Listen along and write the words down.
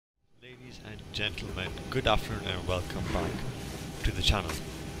Ladies and gentlemen, good afternoon and welcome back to the channel.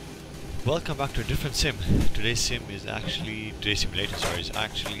 Welcome back to a different sim. Today's simulator is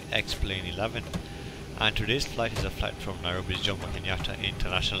actually X-Plane 11, and today's flight is a flight from Nairobi's Jomo Kenyatta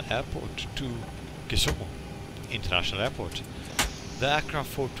International Airport to Kisumu International Airport. The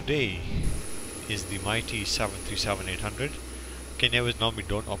aircraft for today is the mighty 737-800. Kenya Airways normally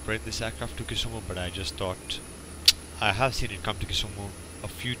don't operate this aircraft to Kisumu, but I just thought I have seen it come to Kisumu a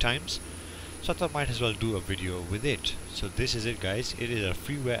few times, so I thought I might as well do a video with it. So this is it, guys. It is a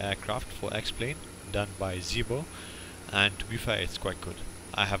freeware aircraft for X-Plane done by Zibo, and to be fair, it's quite good.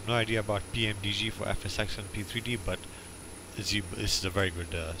 I have no idea about PMDG for FSX and P3D, but Zibo, this is a very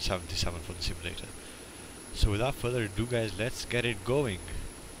good 77 for the simulator. So without further ado, guys, let's get it going.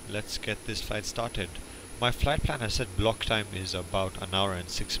 Let's get this flight started. My flight plan has said block time is about an hour and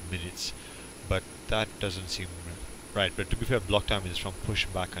 6 minutes, but that doesn't seem right. But to be fair, block time is from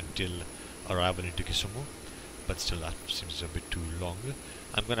pushback until arrival into Kisumu, but still that seems a bit too long.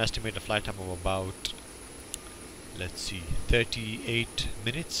 I'm going to estimate a flight time of about, let's see, 38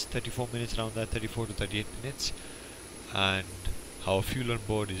 minutes, 34 minutes, around that, 34 to 38 minutes. And our fuel on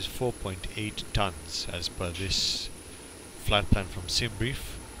board is 4.8 tons as per this flight plan from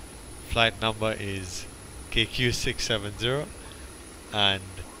SimBrief. Flight number is Hkjk-Hkki, and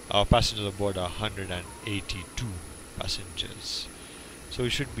our passengers on board are 182 passengers. So we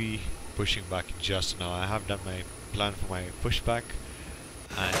should be pushing back just now. I have done my plan for my pushback,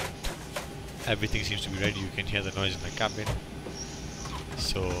 and everything seems to be ready. You can hear the noise in the cabin.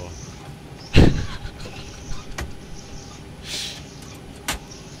 So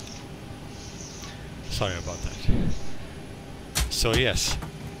sorry about that. So yes,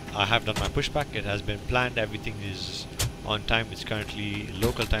 I have done my pushback. It has been planned. Everything is on time. It's currently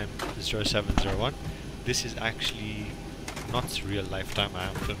local time 0701. This is actually not real life time. I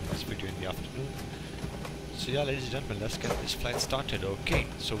am filming this video in the afternoon. So yeah, ladies and gentlemen, let's get this flight started. Okay,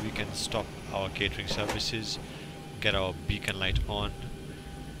 so we can stop our catering services, get our beacon light on.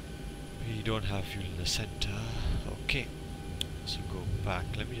 We don't have fuel in the center. Okay, so go back.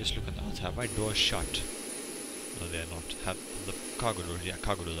 Let me just look on the outside. Have my doors shut? No, they are not. Have the cargo doors? Yeah,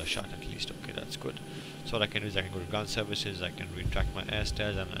 cargo doors are shut at least. Okay, that's good. So what I can do is I can go to ground services, I can retract my air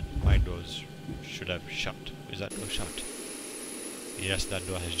stairs, and my doors should have shut. Is that door shut? Yes, that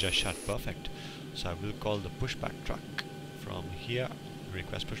door has just shut. Perfect. So I will call the pushback truck from here.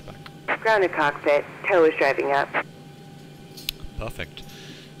 Request pushback. Ground to cockpit. Tow is driving up. Perfect.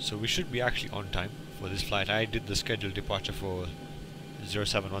 So we should be actually on time for this flight. I did the scheduled departure for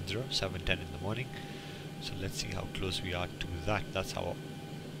 0710, 7:10 in the morning. So let's see how close we are to that. That's our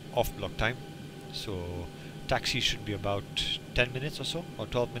off block time. So taxi should be about 10 minutes or so, or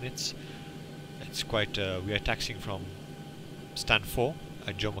 12 minutes. It's quite, we are taxiing from stand 4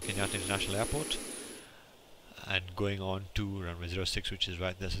 at Jomo Kenyatta International Airport and going on to runway 06, which is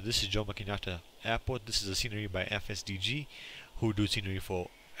right there. So this is Jomo Kenyatta Airport. This is a scenery by FSDG, who do scenery for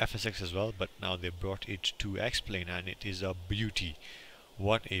FSX as well, but now they brought it to X-Plane, and it is a beauty.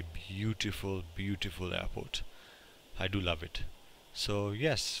 What a beautiful, beautiful airport. I do love it. So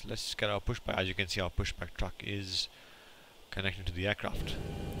yes, let's get our pushback. As you can see, our pushback truck is connected to the aircraft.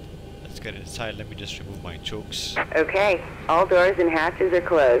 Let's get inside. Let me just remove my chokes. Okay, all doors and hatches are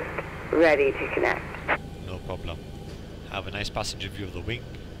closed. Ready to connect. No problem. Have a nice passenger view of the wing.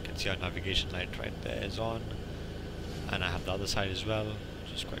 You can see our navigation light right there is on. And I have the other side as well,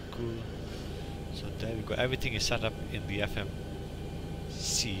 which is quite cool. So there we go. Everything is set up in the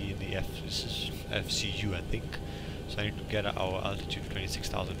FMC, in the this is FCU, I think. So I need to get our altitude to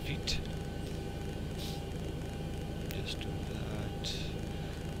 26,000 feet. Just do that.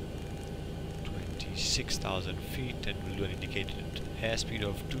 26,000 feet, and we'll do an indicated airspeed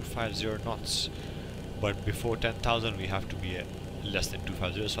of 250 knots. But before 10,000 we have to be less than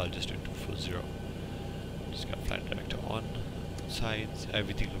 250, so I'll just do 240. Just got flight director on. Sides,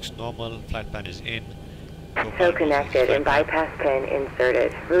 everything looks normal. Flight plan is in. Tow connected and bypass pin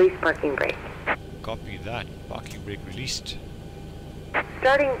inserted. Release parking brake. Copy that. Parking brake released.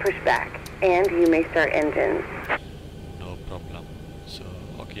 Starting pushback, and you may start engines. No problem. So,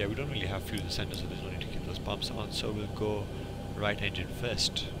 okay, yeah, we don't really have fuel in the center, so there's no need to keep those pumps on. So we'll go right engine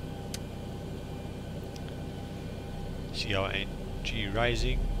first. See our NG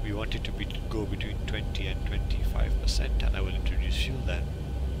rising. We want it to go between 20 and 25%, and I will introduce fuel then.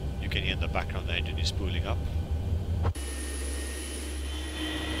 You can hear in the background the engine is spooling up.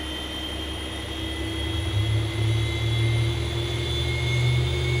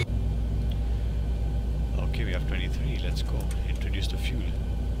 Okay, we have 23. Let's go. Introduce the fuel.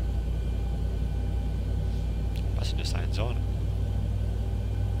 Passenger signs on.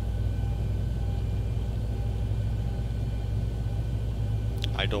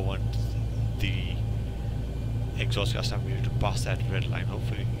 I don't want the exhaust gas meter to pass that red line.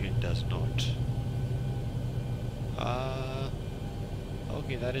 Hopefully it does not.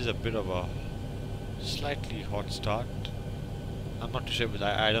 Okay, that is a bit of a slightly hot start. I'm not too sure, but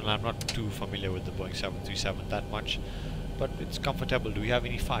I'm not too familiar with the Boeing 737 that much, but it's comfortable. Do we have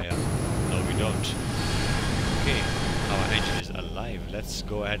any fire? No, we don't. Okay, our engine is alive. Let's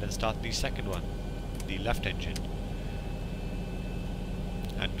go ahead and start the second one, the left engine,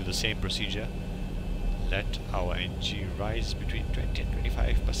 and do the same procedure. Let our NG rise between 20 and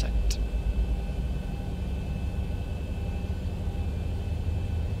 25%.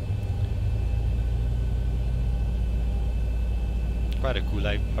 Quite a cool.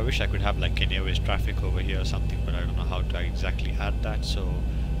 I wish I could have like Kenya Airways traffic over here or something, but I don't know how to exactly add that, so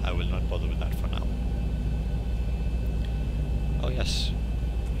I will not bother with that for now. Oh yes,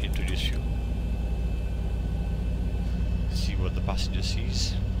 introduce fuel. See what the passenger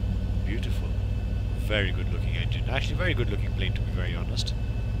sees. Beautiful. Very good looking engine. Actually very good looking plane, to be very honest.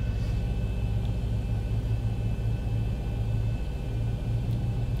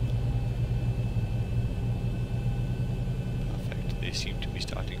 They seem to be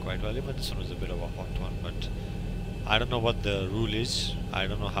starting quite well. Even this one was a bit of a hot one, but I don't know what the rule is. I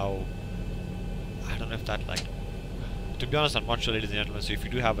don't know how. I don't know if that, like, to be honest, I'm not sure, ladies and gentlemen. So if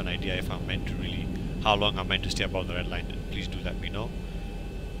you do have an idea if I'm meant to really, how long I'm meant to stay above the red line, then please do let me know.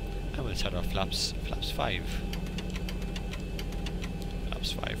 And we'll set our flaps 5.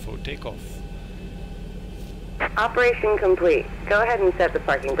 Flaps 5 for takeoff. Operation complete. Go ahead and set the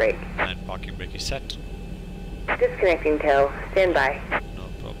parking brake. And parking brake is set. Disconnecting tow. Stand by. No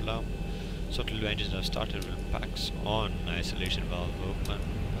problem. So till the engines have started, we'll packs on, isolation valve open,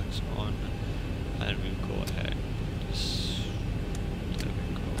 packs on, and we'll go ahead. There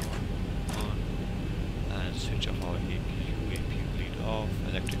we go. On. And switch off our APU bleed off,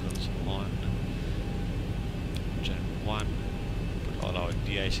 electricals on. Gen 1. Put all our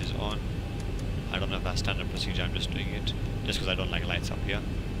de-ices on. I don't know if that's standard procedure, I'm just doing it. Just because I don't like lights up here.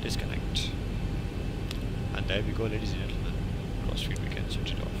 Disconnect. And there we go, ladies and gentlemen. Cross feed, we can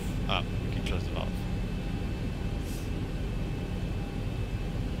switch it off. We can close the valve.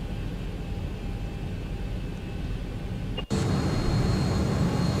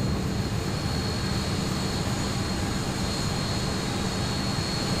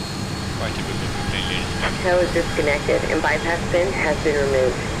 Quite a good looking plane, ladies and gentlemen. Tow is disconnected and bypass pin has been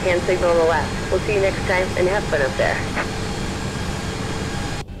removed. Hand signal on the left. We'll see you next time and have fun up there.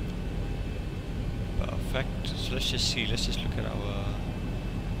 Perfect. So let's just see. Let's just look at our.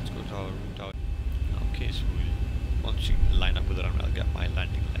 Let's go to our route out. Okay, so we'll once we line up with the runway, I'll get my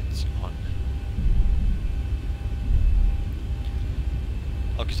landing lights on.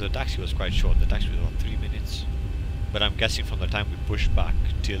 Okay, so the taxi was quite short. The taxi was about 3 minutes, but I'm guessing from the time we pushed back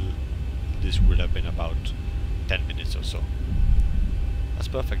till this would have been about 10 minutes or so. That's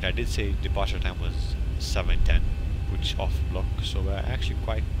perfect. I did say departure time was 7:10, which off block, so we're actually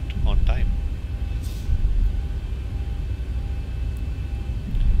quite on time.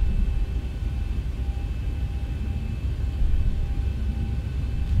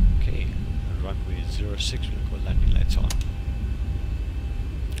 Okay, runway 06, we'll go landing lights on.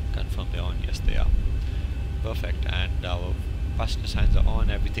 Confirm they're on, yes they are. Perfect, and our passenger signs are on,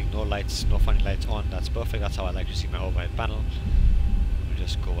 everything, no lights, no funny lights on, that's perfect, that's how I like to see my overhead panel. We'll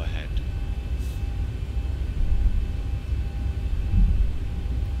just go ahead.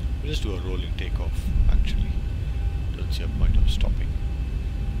 We'll just do a rolling takeoff, actually. Don't see a point of stopping.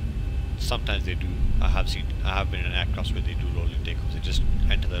 Sometimes they do, I have been in an aircraft where they do rolling takeoffs, they just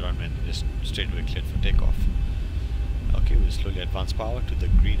enter the runway and just straight away cleared for takeoff. Okay, we'll slowly advance power to the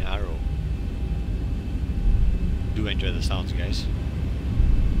green arrow. Do enjoy the sounds, guys.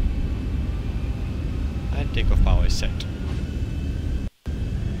 And takeoff power is set.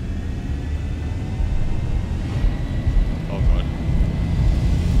 Oh god.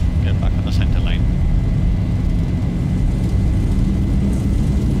 Get back on the center line.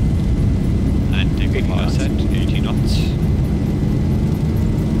 And takeoff power set, 80 knots.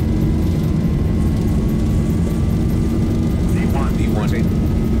 D1.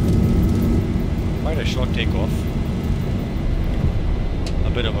 Quite a short takeoff. A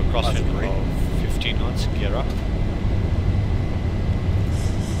bit of a crosswind of 15 knots, gear up.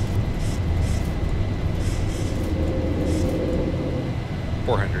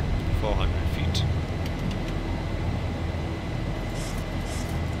 Four hundred feet.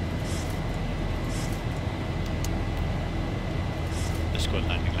 Let's go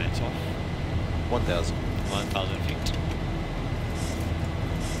landing lights off. 1,000. 1,000 feet.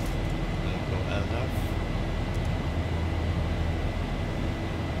 We'll go LNAV.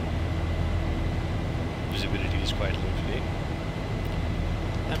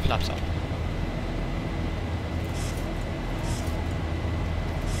 flaps up.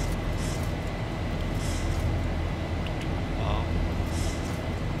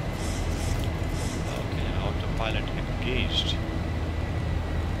 Okay, autopilot engaged.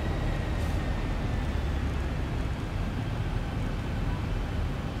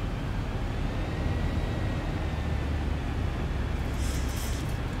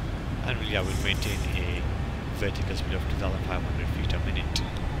 And we'll maintain a vertical speed of 2,500 feet a minute.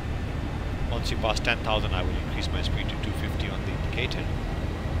 Once you pass 10,000, I will increase my speed to 250 on the indicator.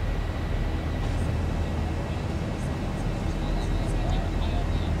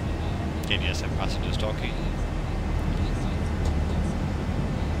 Again, yes, have passengers talking.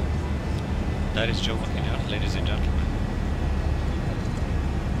 That is Jomo Kenyatta, ladies and gentlemen.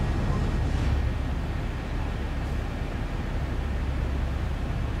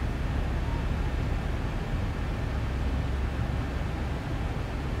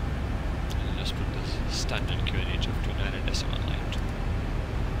 Just put this standard QNH of 29 and decimal line.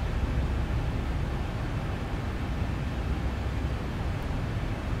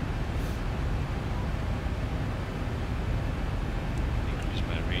 Increase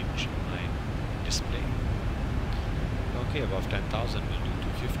my range on my display. Okay, above 10,000 we'll do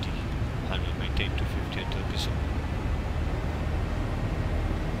 250 and we'll maintain 250 until Kisumu.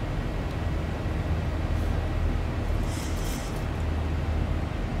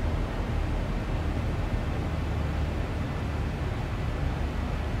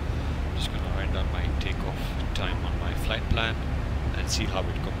 My takeoff time on my flight plan and see how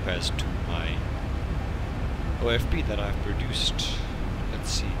it compares to my OFP that I've produced. Let's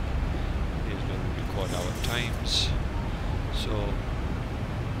see, here's where we record our times. So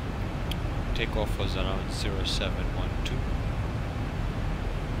takeoff was around 0712,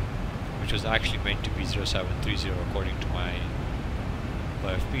 which was actually meant to be 0730 according to my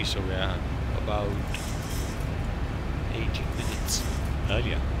OFP, so we are about 18 minutes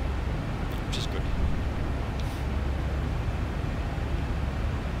earlier, which is good.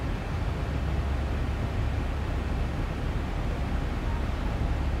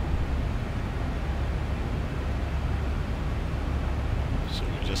 So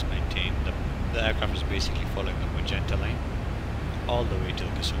we'll just maintain the aircraft is basically following the magenta line all the way till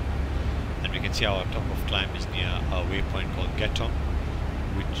Kisumu, and we can see our top of climb is near a waypoint called Geton,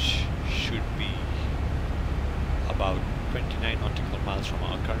 which should be about 29 nautical miles from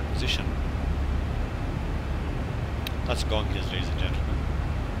our current position. That's Gong Hills, ladies and gentlemen.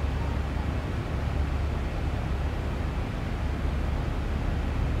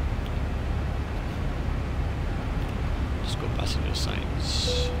 Just go passenger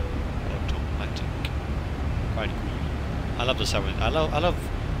signs. Automatic. Quite cool. I love the 7. I love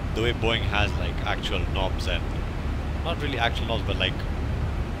the way Boeing has like actual knobs, and not really actual knobs, but like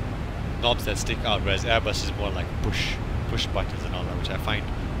knobs that stick out, whereas Airbus is more like push buttons and all that, which I find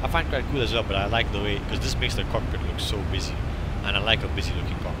quite cool as well. But I like the way, because this makes the cockpit look so busy, and I like a busy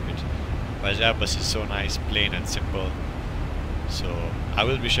looking cockpit, whereas Airbus is so nice, plain and simple. So I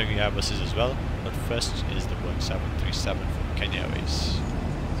will be showing you Airbuses as well, but first is the Boeing 737 from Kenya Airways.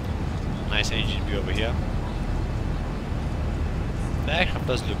 Nice engine view over here. The aircraft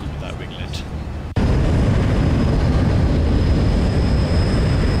does look good with that winglet.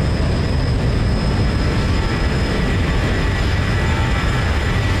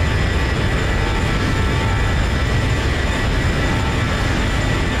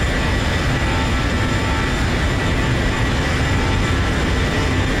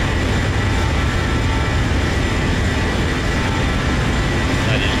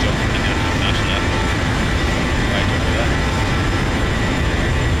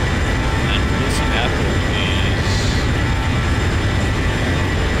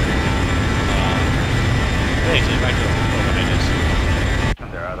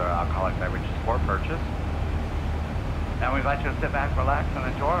 And we invite you to sit back, relax, and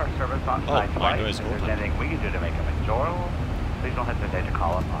enjoy our service on tonight's flight. If there's anything we can do to make them enjoyable, please don't hesitate to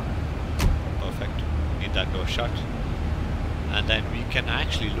call upon us. Perfect. Need that door shut. And then we can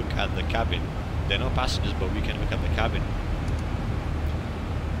actually look at the cabin. There are no passengers, but we can look at the cabin.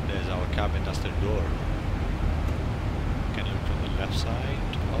 There's our cabin, that's the door. We can look from the left side,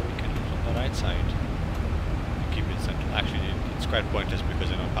 or we can look from the right side. Keep it central. Actually, it's quite pointless because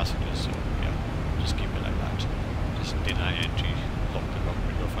there are no passengers, so yeah, just keep it like that. Just deny entry, lock the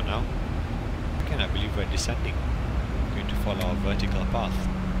cockpit door for now. Again, I believe we're descending. We're going to follow our vertical path.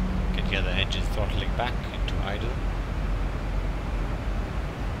 You can hear the engine throttling back into idle.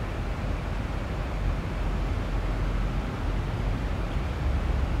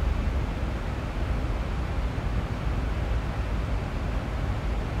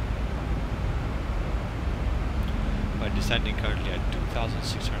 is standing currently at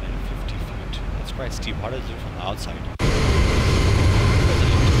 2,650 feet. That's quite steep. How does it look from the outside? Doesn't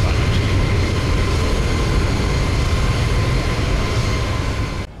look too bad actually.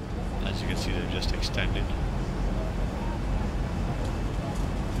 As you can see, they're just extended.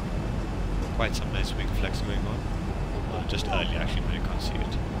 Quite some nice wing flex going on. Well, just early actually, but you can't see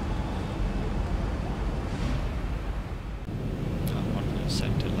it. On the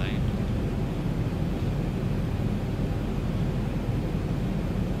center line.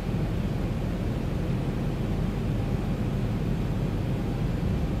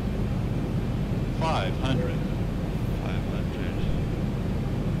 $500. 500.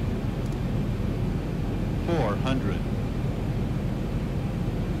 400.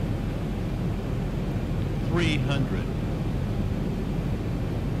 300.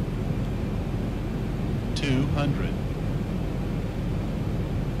 200.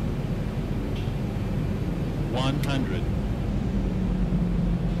 100.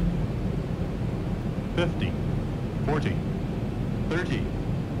 50. 40. 30.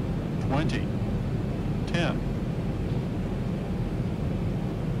 20. 10.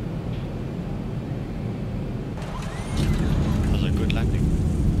 That was a good landing.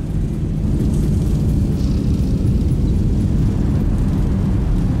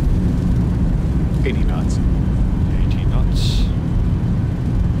 $80. 80 knots.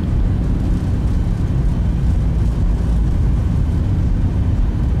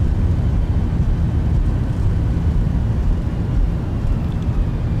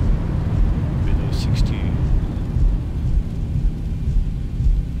 Below 60.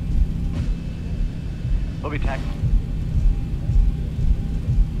 We'll be taxed.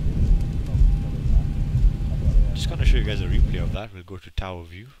 Just gonna show you guys a replay of that. We'll go to tower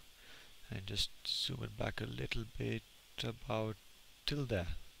view and just zoom it back a little bit about till there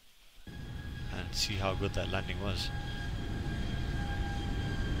and see how good that landing was.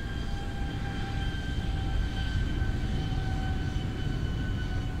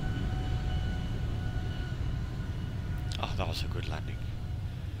 Oh, that was a good landing.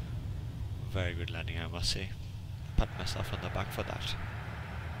 Very good landing, I must say. Pat myself on the back for that.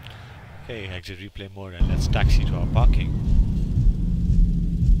 Okay, exit replay mode and let's taxi to our parking.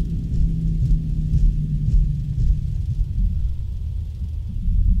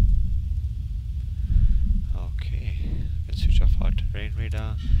 Okay, let's switch off our terrain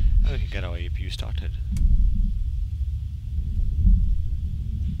radar and we can get our APU started.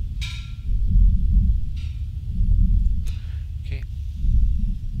 Okay,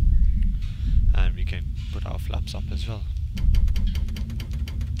 and we can put our flaps up as well.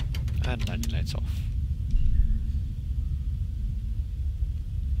 And landing lights off.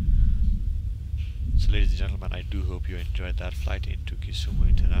 So ladies and gentlemen, I do hope you enjoyed that flight into Kisumu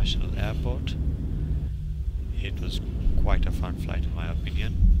International Airport. It was quite a fun flight in my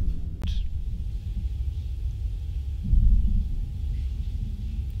opinion.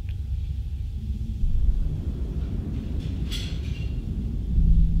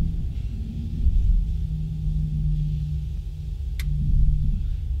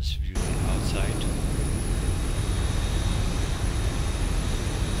 Let's view the outside.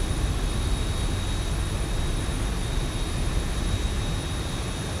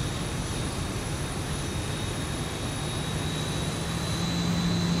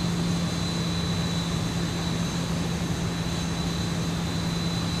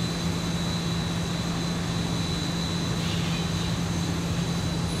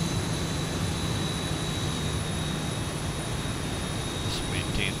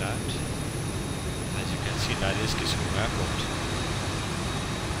 Maintain that. As you can see, that is Kisumu Airport.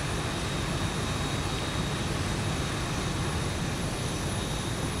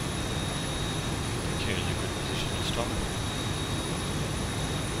 Here is a good position to stop.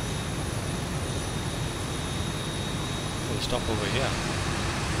 We'll stop over here.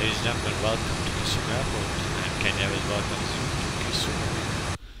 Ladies and gentlemen, welcome to Kisumu Airport, and Kenya will welcome you to Kisumu.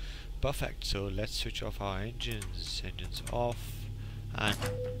 Perfect, so let's switch off our engines. Engines off. And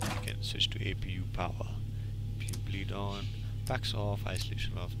we can switch to APU power. APU bleed on, backs off,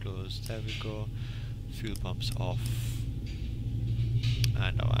 isolation valve closed, there we go. Fuel pumps off.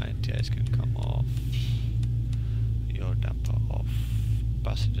 And our anti-ice can come off. Your damper off.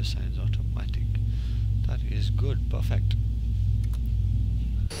 Passenger signs automatic. That is good, perfect.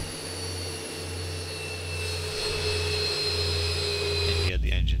 And here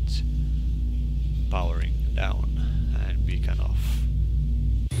the engines powering down and beacon off.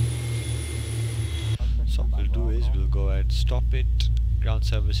 So what we'll do is we'll go ahead, stop it, ground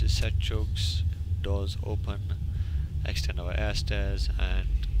services, set chokes, doors open, extend our air stairs and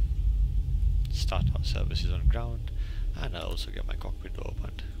start our services on ground. and I'll also get my cockpit door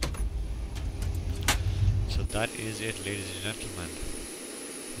opened. So that is it, ladies and gentlemen.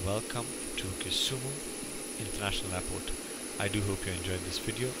 Welcome to Kisumu International Airport. I do hope you enjoyed this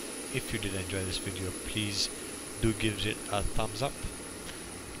video. If you did enjoy this video, please do give it a thumbs up.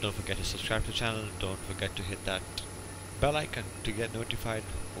 Don't forget to subscribe to the channel. Don't forget to hit that bell icon to get notified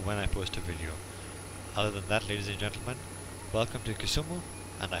when I post a video. Other than that, ladies and gentlemen, welcome to Kisumu,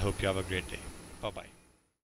 and I hope you have a great day. Bye bye.